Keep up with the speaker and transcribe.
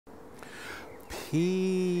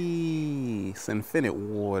Peace, infinite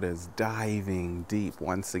waters, diving deep.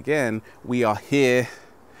 Once again, we are here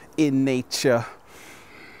in nature,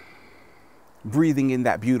 breathing in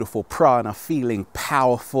that beautiful prana, feeling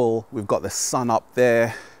powerful. We've got the sun up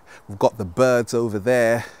there, we've got the birds over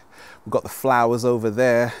there, we've got the flowers over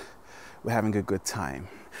there. We're having a good time.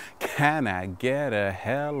 Can I get a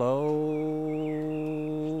hello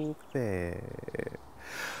there?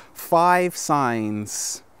 5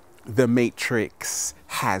 signs the Matrix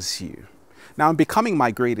has you. Now, in becoming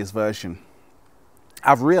my greatest version,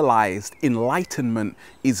 I've realized enlightenment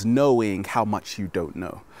is knowing how much you don't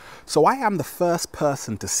know. So I am the first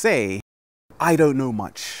person to say, I don't know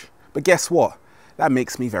much. But guess what? That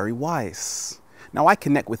makes me very wise. Now, I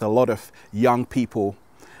connect with a lot of young people,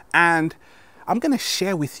 and I'm going to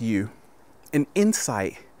share with you an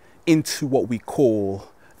insight into what we call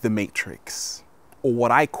the Matrix, or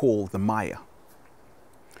what I call the Maya.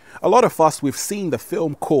 A lot of us, we've seen the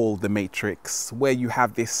film called The Matrix, where you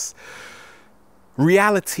have this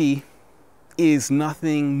reality is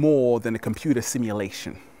nothing more than a computer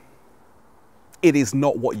simulation. It is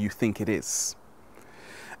not what you think it is.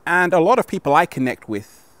 And a lot of people I connect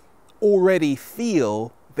with already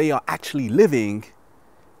feel they are actually living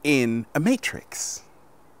in a matrix.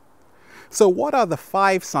 So what are the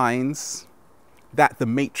 5 signs that the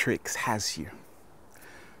Matrix has you?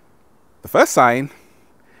 The first sign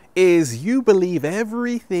is you believe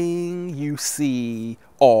everything you see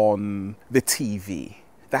on the TV.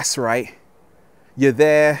 That's right. You're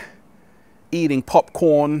there eating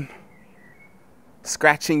popcorn,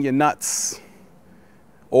 scratching your nuts,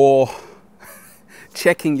 or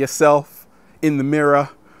checking yourself in the mirror,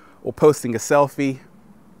 or posting a selfie,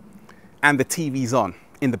 and the TV's on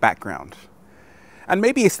in the background. And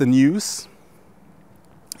maybe it's the news.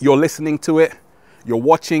 You're listening to it, you're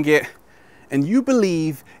watching it, and you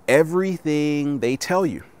believe everything they tell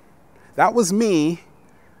you. That was me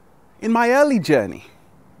in my early journey.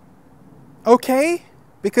 Okay?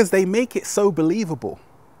 Because they make it so believable.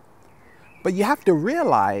 But you have to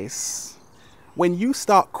realize, when you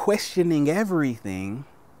start questioning everything,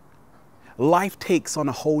 life takes on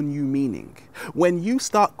a whole new meaning. When you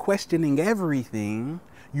start questioning everything,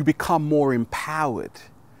 you become more empowered.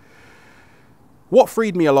 What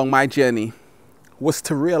freed me along my journey was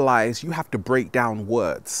to realize you have to break down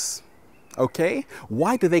words. Okay?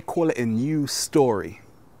 Why do they call it a news story?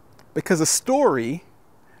 Because a story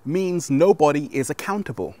means nobody is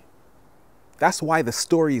accountable. That's why the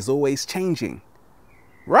story is always changing,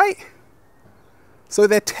 right? So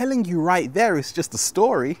they're telling you right there it's just a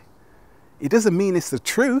story. It doesn't mean it's the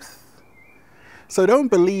truth. So don't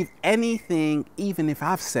believe anything, even if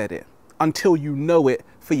I've said it, until you know it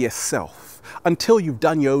for yourself, until you've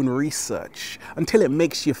done your own research, until it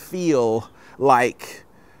makes you feel like,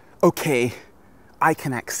 okay, I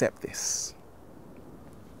can accept this.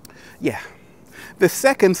 Yeah. The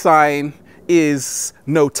second sign is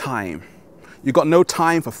no time. You got no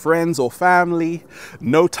time for friends or family,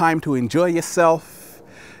 no time to enjoy yourself.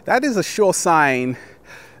 That is a sure sign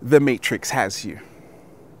the Matrix has you.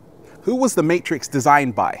 Who was the Matrix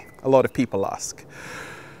designed by? A lot of people ask.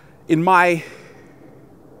 In my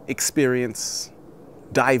experience,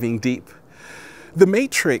 diving deep, the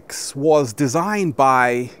Matrix was designed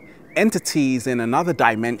by entities in another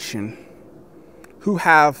dimension who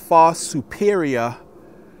have far superior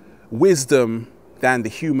wisdom than the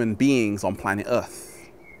human beings on planet Earth.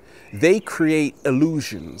 They create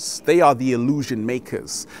illusions. They are the illusion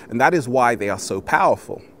makers, and that is why they are so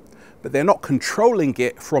powerful. But they're not controlling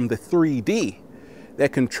it from the 3D. They're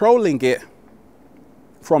controlling it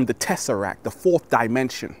from the Tesseract, the 4th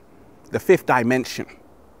dimension, the 5th dimension.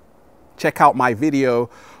 Check out my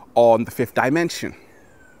video on the 5th dimension.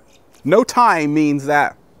 No time means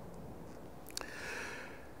that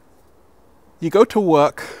you go to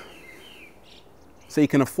work so you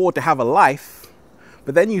can afford to have a life,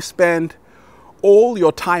 but then you spend all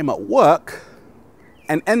your time at work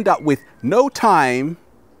and end up with no time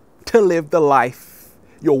to live the life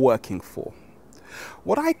you're working for.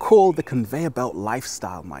 What I call the conveyor belt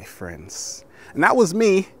lifestyle, my friends. And that was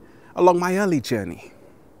me along my early journey.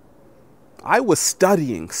 I was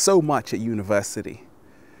studying so much at university.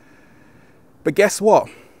 But guess what?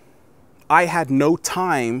 I had no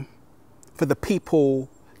time for the people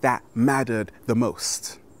that mattered the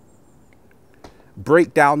most.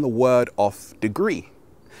 Break down the word of degree,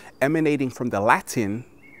 emanating from the Latin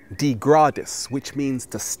degradus, which means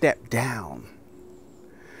to step down.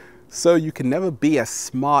 So you can never be as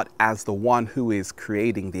smart as the one who is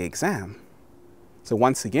creating the exam. So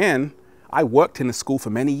once again, I worked in a school for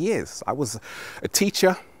many years. I was a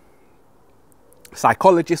teacher.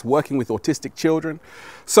 psychologist working with autistic children.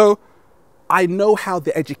 So I know how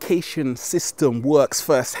the education system works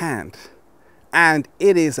firsthand. And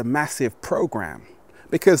it is a massive program,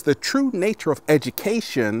 because the true nature of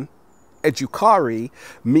education, educare,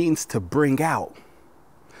 means to bring out.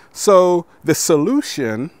 So the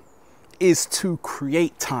solution is to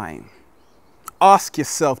create time. Ask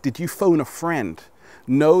yourself, did you phone a friend?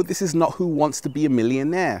 No, this is not Who Wants to Be a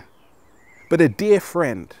Millionaire, but a dear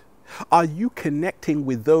friend. Are you connecting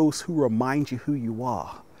with those who remind you who you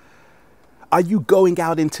are? Are you going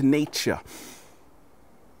out into nature,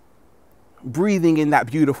 breathing in that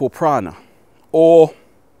beautiful prana? Or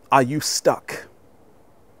are you stuck?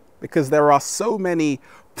 Because there are so many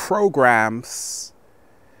programs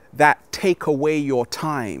that take away your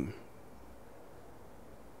time.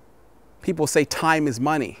 People say time is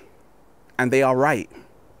money, and they are right.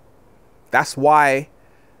 That's why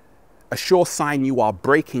a sure sign you are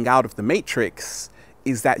breaking out of the matrix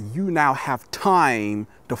is that you now have time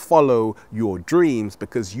to follow your dreams,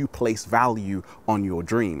 because you place value on your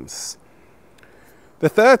dreams. The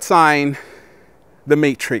third sign the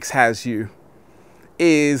matrix has you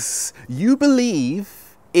is you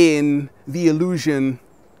believe in the illusion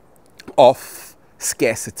of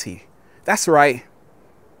scarcity. That's right.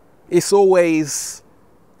 It's always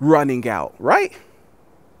running out, right?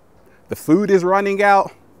 The food is running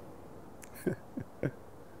out.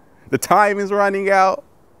 The time is running out.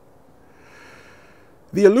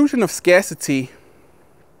 The illusion of scarcity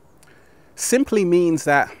simply means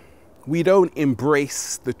that we don't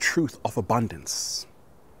embrace the truth of abundance.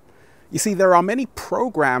 You see, there are many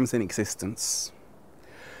programs in existence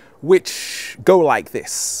which go like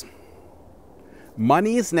this.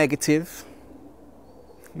 Money is negative.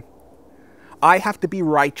 I have to be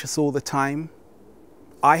righteous all the time.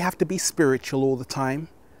 I have to be spiritual all the time.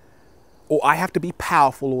 Or I have to be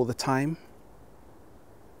powerful all the time.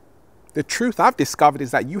 The truth I've discovered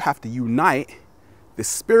is that you have to unite the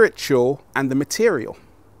spiritual and the material.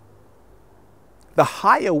 The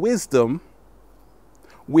higher wisdom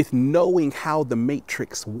with knowing how the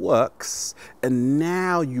matrix works, and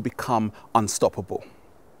now you become unstoppable.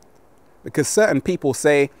 Because certain people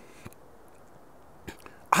say,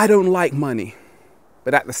 I don't like money,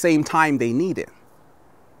 but at the same time they need it.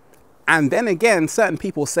 And then again, certain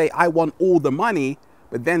people say, I want all the money,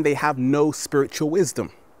 but then they have no spiritual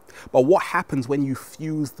wisdom. But what happens when you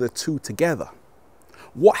fuse the two together?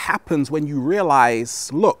 What happens when you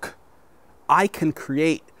realize, look, I can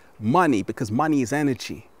create money, because money is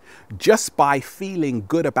energy, just by feeling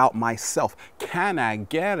good about myself. Can I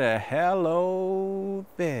get a hello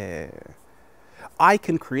there? I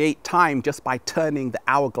can create time just by turning the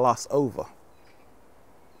hourglass over.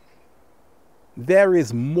 There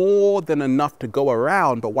is more than enough to go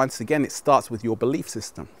around, but once again, it starts with your belief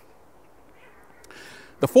system.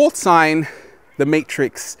 The fourth sign the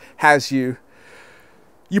matrix has you,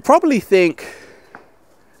 you probably think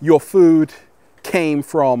your food came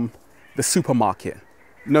from the supermarket.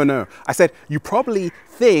 No, I said you probably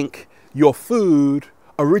think your food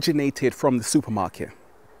originated from the supermarket.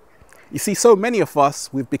 You see, so many of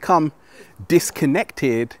us, we've become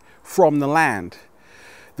disconnected from the land.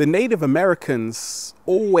 The Native Americans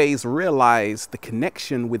always realized the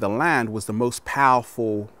connection with the land was the most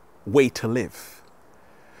powerful way to live.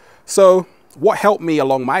 So what helped me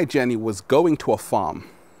along my journey was going to a farm,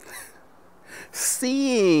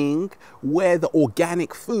 seeing where the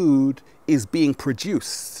organic food is being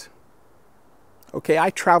produced. Okay, I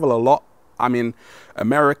travel a lot. I'm in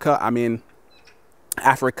America, I'm in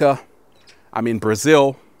Africa, I'm in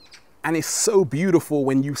Brazil, and it's so beautiful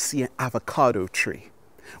when you see an avocado tree,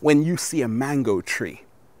 when you see a mango tree.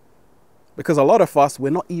 Because a lot of us,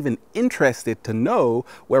 we're not even interested to know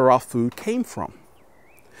where our food came from.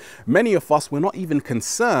 Many of us, we're not even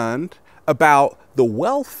concerned about the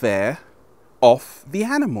welfare of the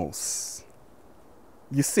animals.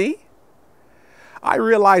 You see? I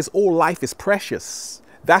realize all life is precious.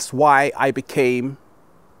 That's why I became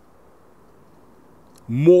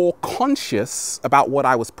more conscious about what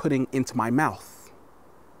I was putting into my mouth.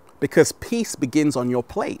 Because peace begins on your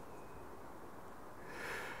plate.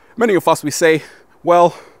 Many of us, we say,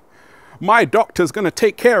 well, my doctor's going to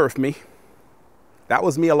take care of me. That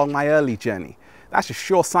was me along my early journey. That's a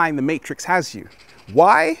sure sign the matrix has you.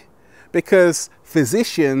 Why? Because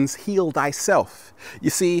physicians heal thyself. You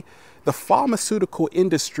see, the pharmaceutical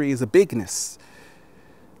industry is a bigness.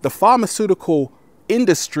 The pharmaceutical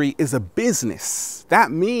industry is a business. That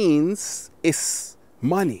means it's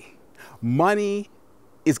money. Money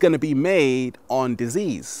is going to be made on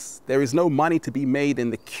disease. There is no money to be made in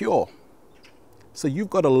the cure. So you've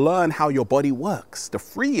got to learn how your body works to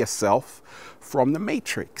free yourself from the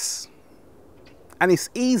matrix. And it's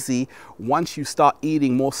easy once you start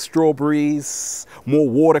eating more strawberries, more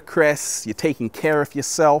watercress, you're taking care of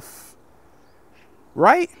yourself,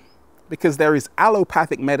 right? Because there is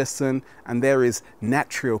allopathic medicine and there is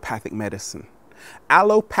naturopathic medicine.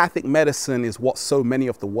 Allopathic medicine is what so many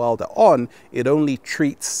of the world are on. It only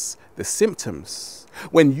treats the symptoms.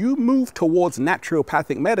 When you move towards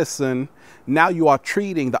naturopathic medicine, now you are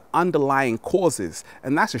treating the underlying causes,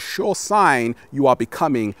 and that's a sure sign you are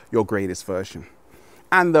becoming your greatest version.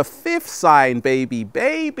 And the fifth sign,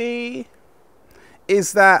 baby,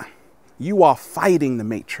 is that you are fighting the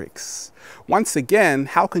matrix. Once again,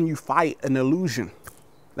 how can you fight an illusion?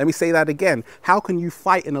 Let me say that again. How can you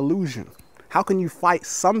fight an illusion? How can you fight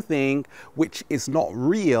something which is not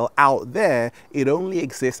real out there? It only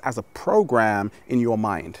exists as a program in your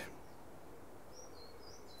mind.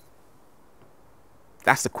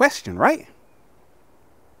 That's the question, right?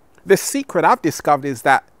 The secret I've discovered is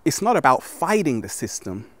that it's not about fighting the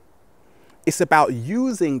system. It's about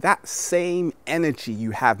using that same energy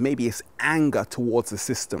you have. Maybe it's anger towards the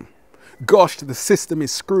system. Gosh, the system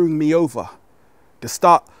is screwing me over. To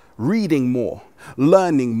start reading more,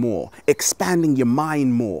 learning more, expanding your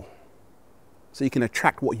mind more, so you can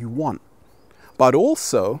attract what you want. But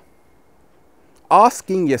also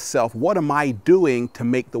asking yourself, what am I doing to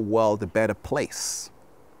make the world a better place?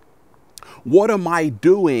 What am I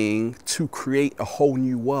doing to create a whole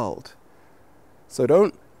new world? So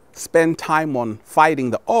don't spend time on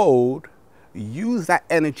fighting the old. Use that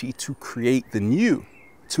energy to create the new,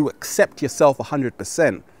 to accept yourself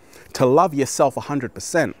 100%, to love yourself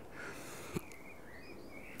 100%.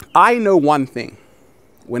 I know one thing.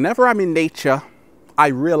 Whenever I'm in nature, I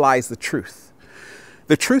realize the truth.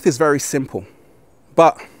 The truth is very simple,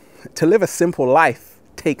 but to live a simple life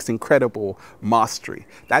takes incredible mastery.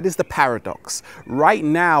 That is the paradox. Right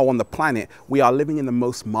now on the planet, we are living in the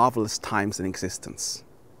most marvelous times in existence.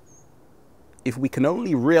 If we can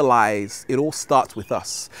only realize it all starts with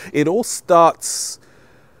us. It all starts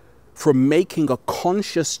from making a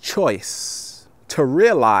conscious choice to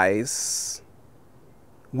realize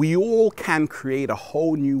we all can create a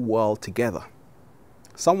whole new world together.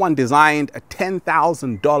 Someone designed a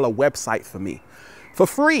 $10,000 website for me for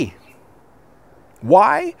free.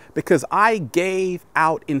 Why? Because I gave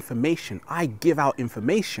out information. I give out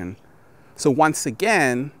information. So once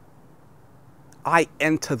again, I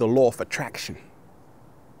enter the law of attraction.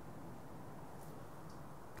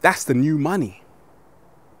 That's the new money.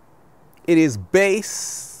 It is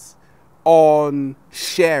based on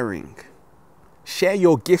sharing. Share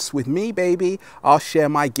your gifts with me, baby. I'll share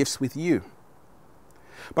my gifts with you.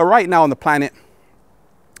 But right now on the planet,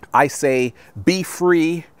 I say, be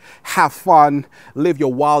free, have fun, live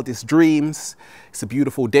your wildest dreams. It's a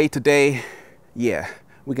beautiful day today. Yeah,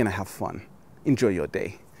 we're gonna have fun. Enjoy your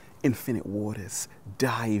day. Infinite waters,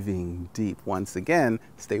 diving deep. Once again,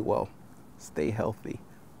 stay well, stay healthy.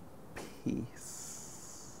 Peace.